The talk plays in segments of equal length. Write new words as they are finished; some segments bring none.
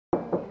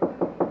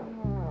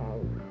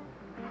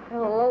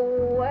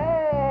Oh,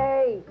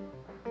 away!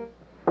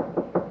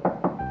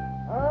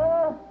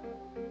 Oh,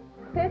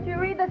 did you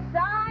read the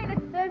sign? It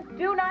says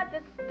do not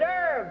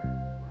disturb.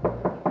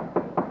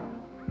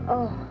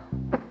 Oh,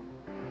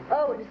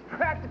 it is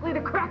practically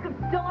the crack of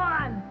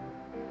dawn.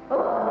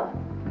 Oh,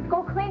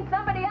 go clean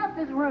somebody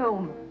else's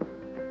room.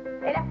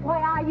 And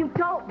FYI, you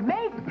don't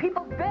make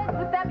people's beds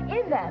with them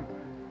in them.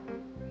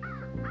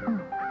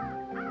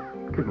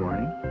 Good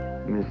morning,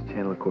 Miss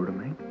Chandler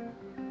Quartermain.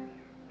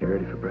 You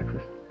ready for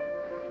breakfast?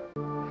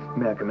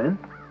 May I come in?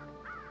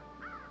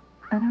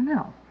 I don't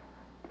know.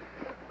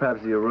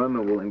 Perhaps the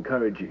aroma will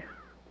encourage you.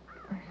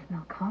 I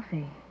smell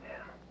coffee.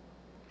 Yeah,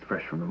 it's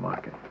fresh from the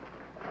market.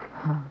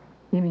 Huh.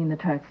 You mean the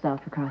truck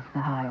stop across the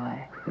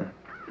highway?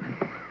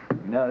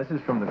 No, this is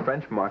from the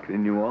French market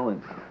in New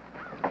Orleans.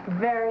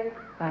 Very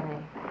funny.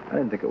 I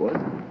didn't think it was.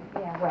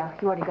 Yeah, well,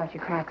 you already got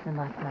your cracks in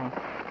last night.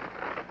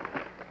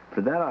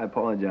 For that, I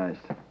apologized.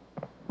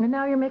 And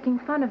now you're making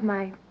fun of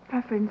my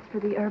preference for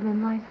the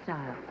urban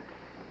lifestyle.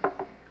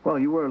 Well,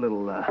 you were a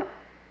little,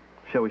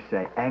 shall we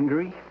say,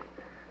 angry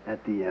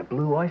at the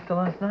Blue Oyster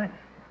last night?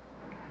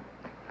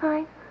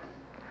 Fine.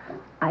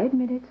 I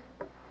admit it.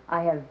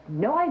 I have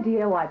no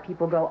idea why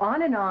people go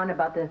on and on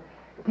about the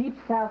Deep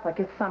South like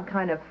it's some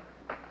kind of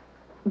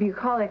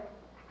bucolic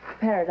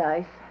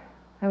paradise.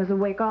 I was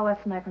awake all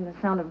last night from the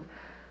sound of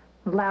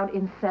loud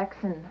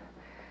insects and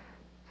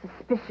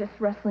suspicious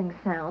rustling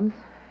sounds.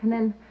 And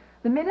then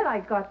the minute I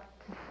got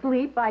to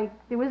sleep,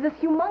 there was this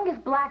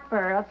humongous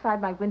blackbird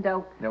outside my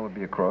window. That would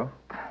be a crow?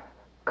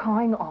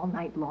 Cawing all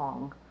night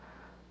long.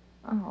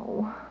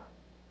 Oh,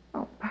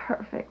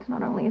 perfect.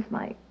 Not only is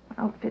my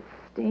outfit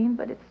stained,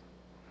 but it's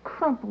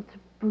crumpled to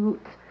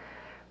boot.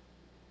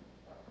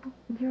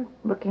 You're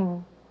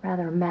looking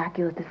rather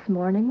immaculate this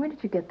morning. Where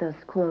did you get those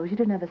clothes? You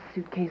didn't have a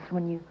suitcase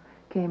when you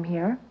came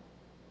here.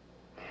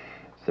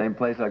 Same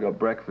place I got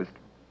breakfast.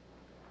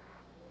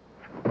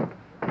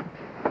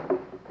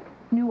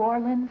 New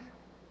Orleans?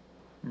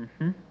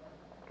 Mm-hmm.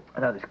 I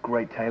know this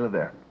great tailor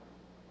there.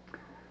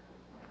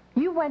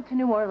 You went to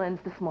New Orleans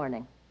this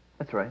morning?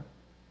 That's right.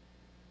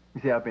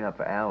 You see, I've been up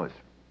for hours.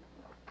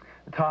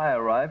 The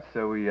tire arrived,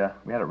 so we had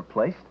it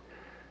replaced.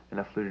 And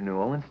I flew to New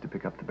Orleans to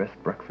pick up the best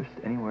breakfast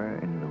anywhere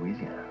in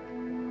Louisiana.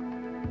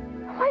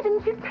 Why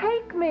didn't you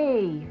take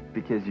me?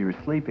 Because you were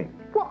sleeping.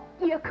 Well,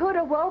 you could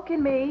have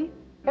woken me.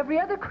 Every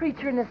other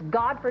creature in this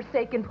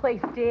godforsaken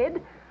place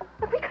did.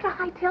 But we could have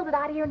hightailed it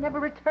out of here and never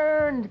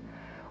returned.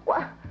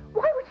 Why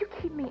would you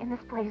keep me in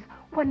this place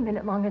 1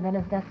 minute longer than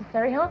is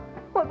necessary, huh?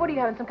 What are you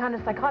having, some kind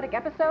of psychotic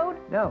episode?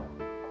 No.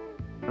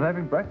 I'm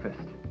having breakfast.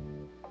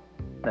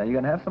 Now, you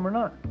gonna have some or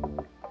not?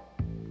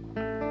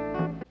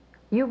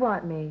 You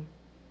want me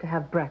to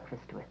have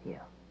breakfast with you?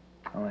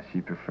 Unless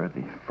you prefer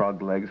the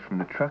frog legs from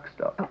the truck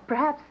stop. Oh,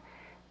 perhaps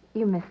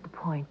you missed the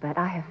point, but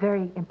I have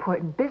very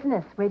important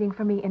business waiting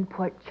for me in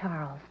Port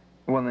Charles.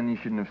 Well, then you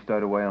shouldn't have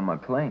stowed away on my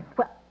plane.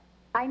 Well,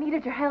 I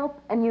needed your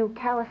help, and you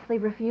callously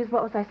refused.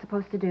 What was I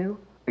supposed to do?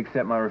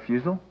 Accept my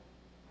refusal?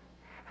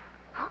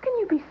 How can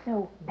you be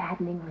so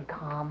maddeningly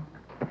calm?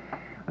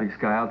 Like,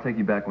 Skye, I'll take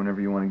you back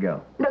whenever you want to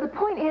go. No, the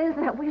point is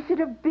that we should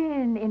have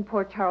been in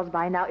Port Charles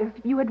by now if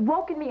you had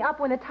woken me up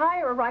when the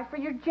tire arrived for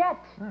your jet.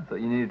 I thought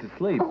you needed to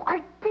sleep. Oh,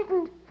 I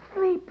didn't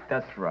sleep.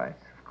 That's right,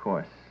 of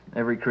course.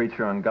 Every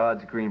creature on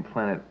God's green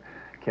planet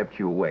kept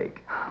you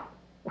awake.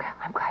 Well,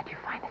 I'm glad you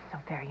find this so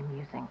very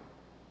amusing.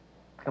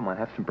 Come on,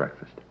 have some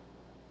breakfast.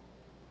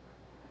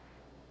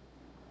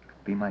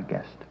 Be my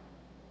guest.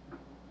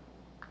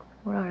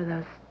 What are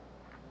those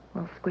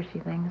little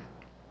squishy things?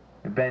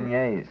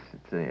 Beignets.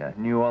 It's a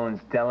New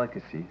Orleans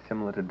delicacy,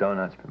 similar to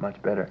donuts, but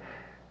much better.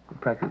 They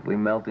practically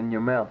melt in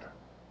your mouth.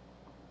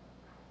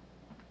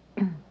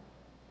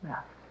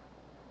 Well,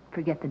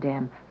 forget the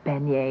damn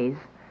beignets.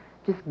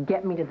 Just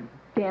get me to the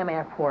damn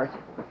airport.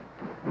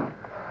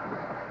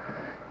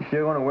 You sure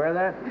you want to wear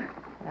that?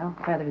 Well,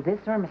 either this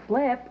or my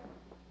slip.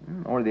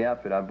 Or the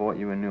outfit I bought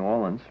you in New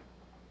Orleans.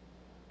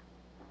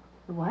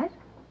 What?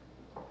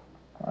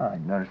 Well, I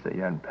noticed that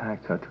you hadn't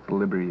packed, so I took the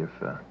liberty of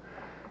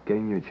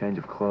getting you a change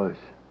of clothes.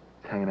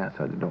 It's hanging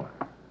outside the door.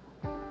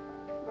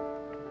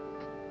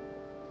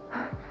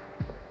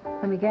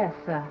 Let me guess,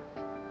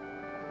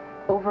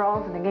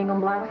 overalls and a gingham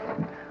blouse?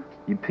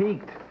 You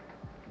peeked.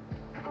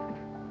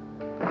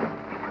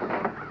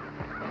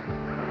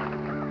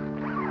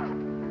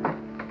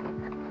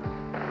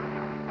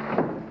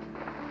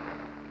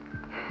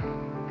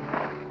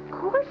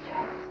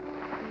 Gorgeous.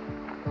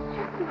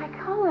 Just my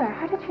color.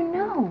 How did you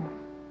know?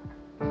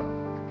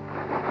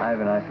 I have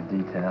an eye for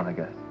detail, I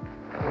guess.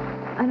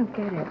 I don't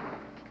get it.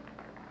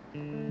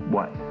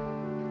 What?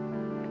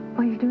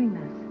 Why are you doing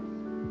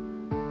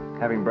this?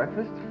 Having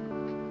breakfast?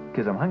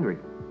 Because I'm hungry.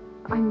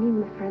 I mean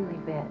the friendly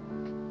bit.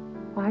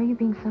 Why are you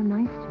being so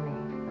nice to me?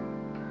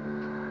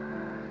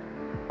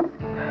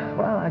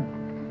 Well,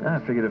 I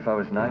figured if I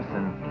was nice,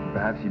 then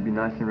perhaps you'd be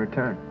nice in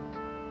return.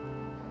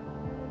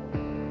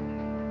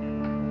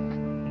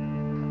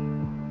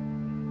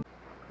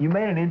 You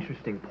made an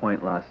interesting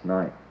point last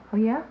night. Oh,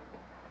 yeah?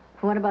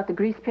 What about the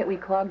grease pit we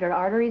clogged our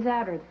arteries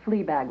at, or the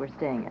flea bag we're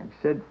staying in?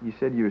 You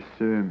said you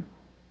assume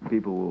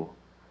people will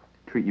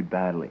treat you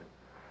badly.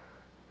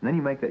 And then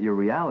you make that your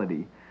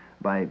reality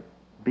by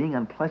being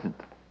unpleasant.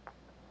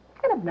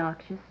 And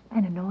obnoxious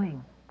and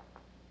annoying.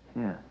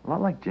 Yeah, a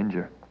lot like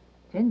Ginger.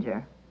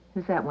 Ginger?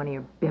 Who's that, one of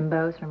your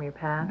bimbos from your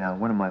past? Now,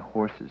 one of my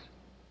horses.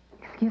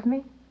 Excuse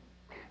me?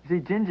 You see,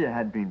 Ginger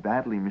had been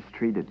badly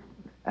mistreated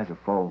as a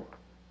foal.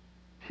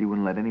 She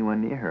wouldn't let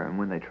anyone near her, and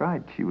when they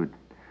tried, she would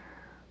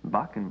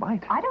buck and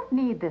bite. I don't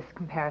need this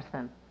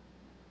comparison.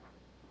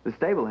 The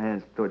stable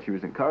hands thought she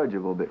was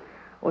incorrigible, but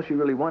all she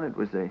really wanted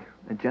was a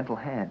gentle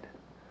hand.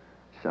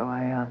 So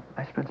I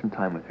spent some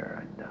time with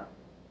her,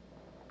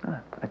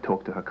 and I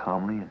talked to her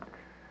calmly, and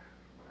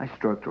I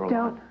stroked her a lot.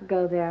 Don't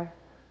go there.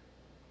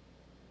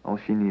 All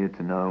she needed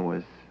to know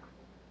was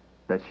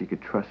that she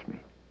could trust me.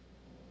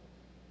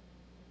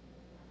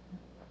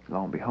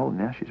 Lo and behold,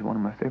 now she's one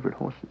of my favorite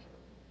horses.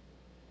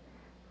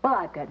 Well,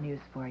 I've got news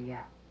for you.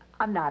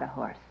 I'm not a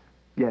horse.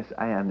 Yes,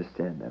 I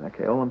understand that,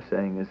 okay? All I'm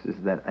saying is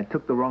that I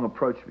took the wrong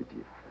approach with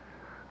you.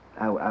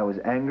 I was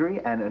angry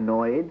and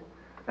annoyed,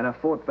 and I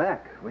fought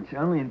back, which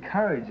only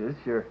encourages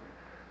your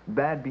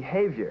bad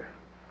behavior.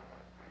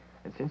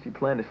 And since you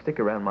plan to stick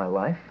around my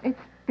life... It's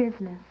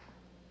business.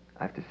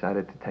 I've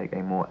decided to take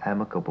a more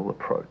amicable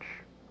approach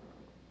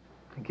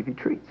and give you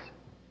treats.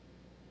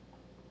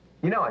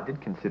 You know, I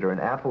did consider an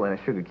apple and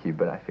a sugar cube,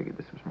 but I figured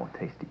this was more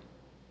tasty.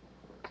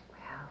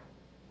 Well,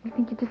 you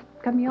think you just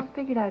got me all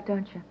figured out,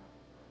 don't you?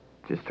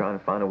 Just trying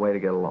to find a way to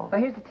get along.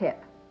 Well, here's the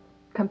tip.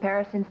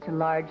 Comparisons to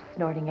large,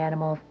 snorting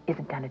animals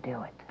isn't gonna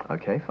do it.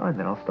 Okay, fine,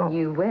 then I'll stop.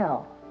 You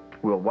will.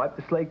 We'll wipe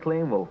the slate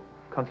clean, we'll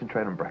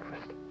concentrate on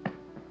breakfast.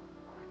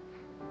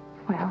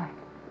 Well, I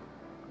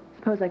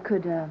suppose I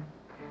could,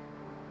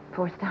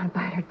 force down a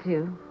bite or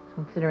two,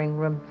 considering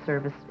room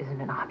service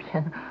isn't an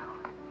option.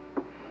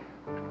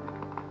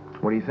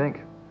 What do you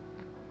think?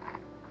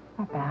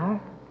 Not bad.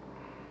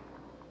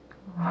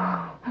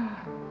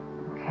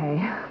 Okay.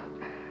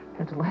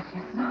 They're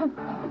delicious.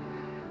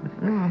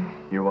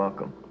 You're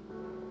welcome.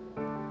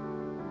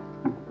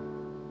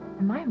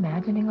 Am I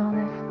imagining all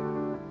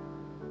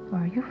this? Or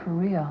are you for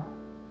real?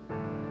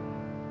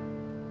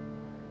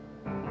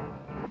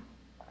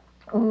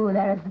 Ooh,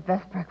 that is the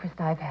best breakfast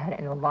I've had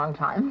in a long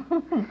time.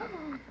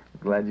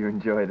 Glad you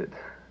enjoyed it.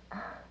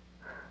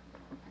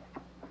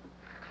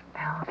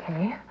 Well,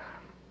 okay.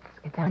 Let's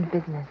get down to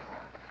business.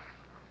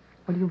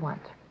 What do you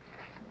want?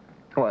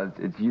 Well,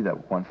 it's you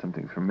that wants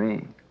something from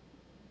me.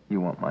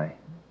 You want my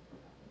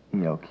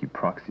ELQ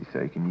proxy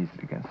so you can use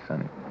it against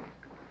Sonny.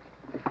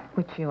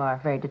 Which you are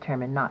very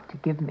determined not to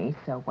give me,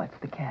 so what's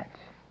the catch?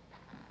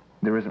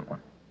 There isn't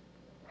one.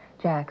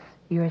 Jax,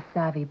 you're a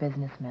savvy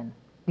businessman.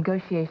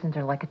 Negotiations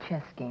are like a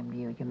chess game to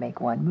you. You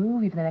make one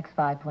move, you've the next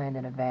 5 planned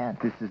in advance.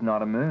 This is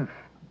not a move.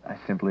 I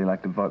simply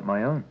like to vote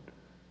my own.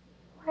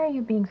 Why are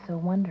you being so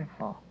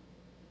wonderful?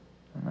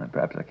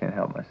 Perhaps I can't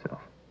help myself.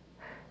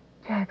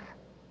 Jax,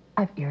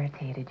 I've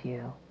irritated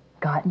you,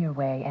 gotten your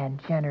way,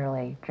 and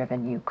generally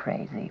driven you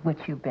crazy, which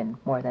you've been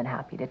more than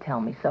happy to tell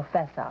me, so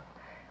fess up.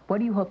 What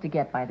do you hope to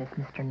get by this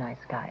Mr.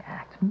 Nice Guy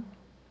act?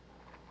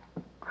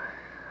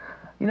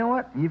 You know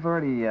what? You've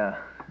already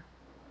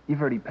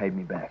paid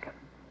me back.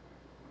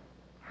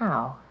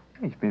 How?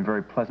 You've been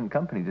very pleasant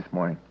company this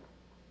morning.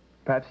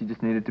 Perhaps you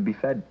just needed to be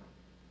fed.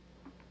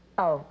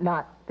 Oh,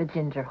 not the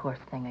ginger horse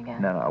thing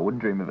again. No, I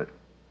wouldn't dream of it.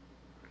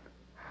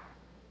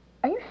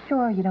 Are you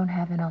sure you don't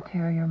have an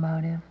ulterior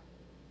motive?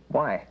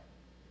 Why?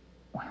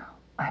 Well,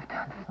 I've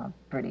done some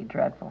pretty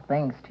dreadful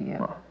things to you.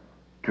 Well,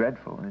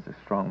 dreadful is a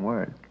strong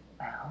word.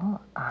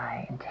 Well,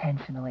 I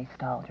intentionally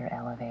stalled your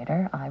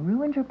elevator. I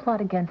ruined your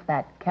plot against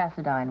that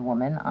Cassadine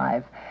woman.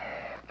 I've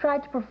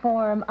tried to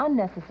perform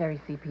unnecessary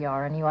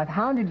CPR on you. I've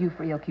hounded you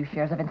for ELQ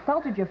shares. I've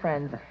insulted your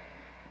friends.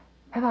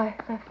 Have I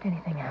left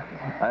anything out?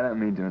 I don't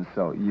mean to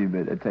insult you,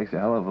 but it takes a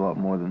hell of a lot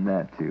more than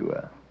that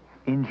to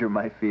injure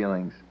my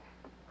feelings.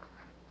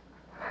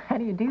 How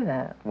do you do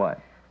that? What?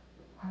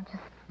 Well,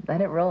 just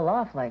let it roll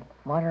off like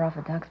water off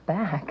a duck's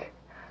back.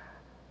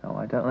 No,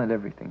 I don't let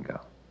everything go.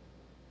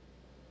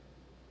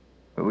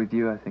 But with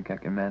you, I think I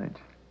can manage.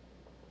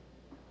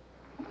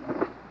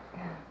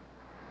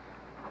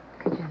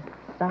 Could you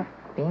stop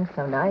being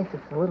so nice?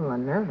 It's a little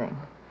unnerving.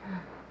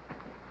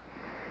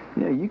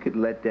 You know, you could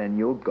let down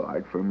your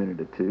guard for a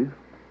minute or two.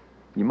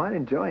 You might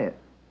enjoy it.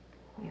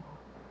 You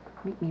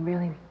make me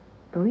really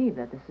believe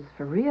that this is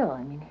for real.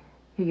 I mean,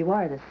 here you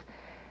are, this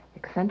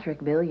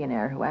eccentric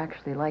billionaire who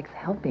actually likes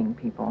helping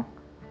people.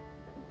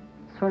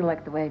 Sort of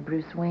like the way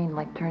Bruce Wayne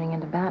liked turning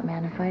into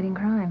Batman and fighting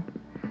crime.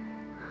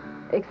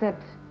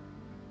 Except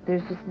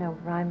there's just no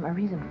rhyme or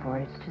reason for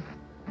it. It's just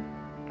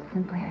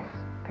simply his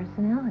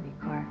personality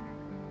quirk.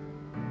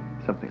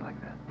 Something like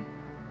that.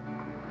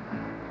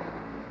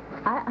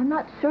 I'm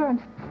not sure. I'm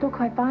still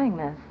quite buying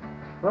this.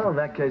 Well, in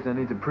that case, I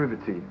need to prove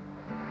it to you.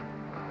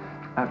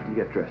 After you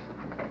get dressed.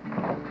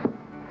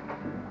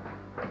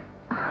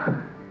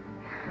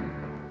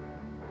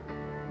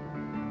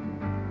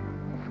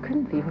 This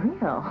couldn't be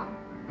real.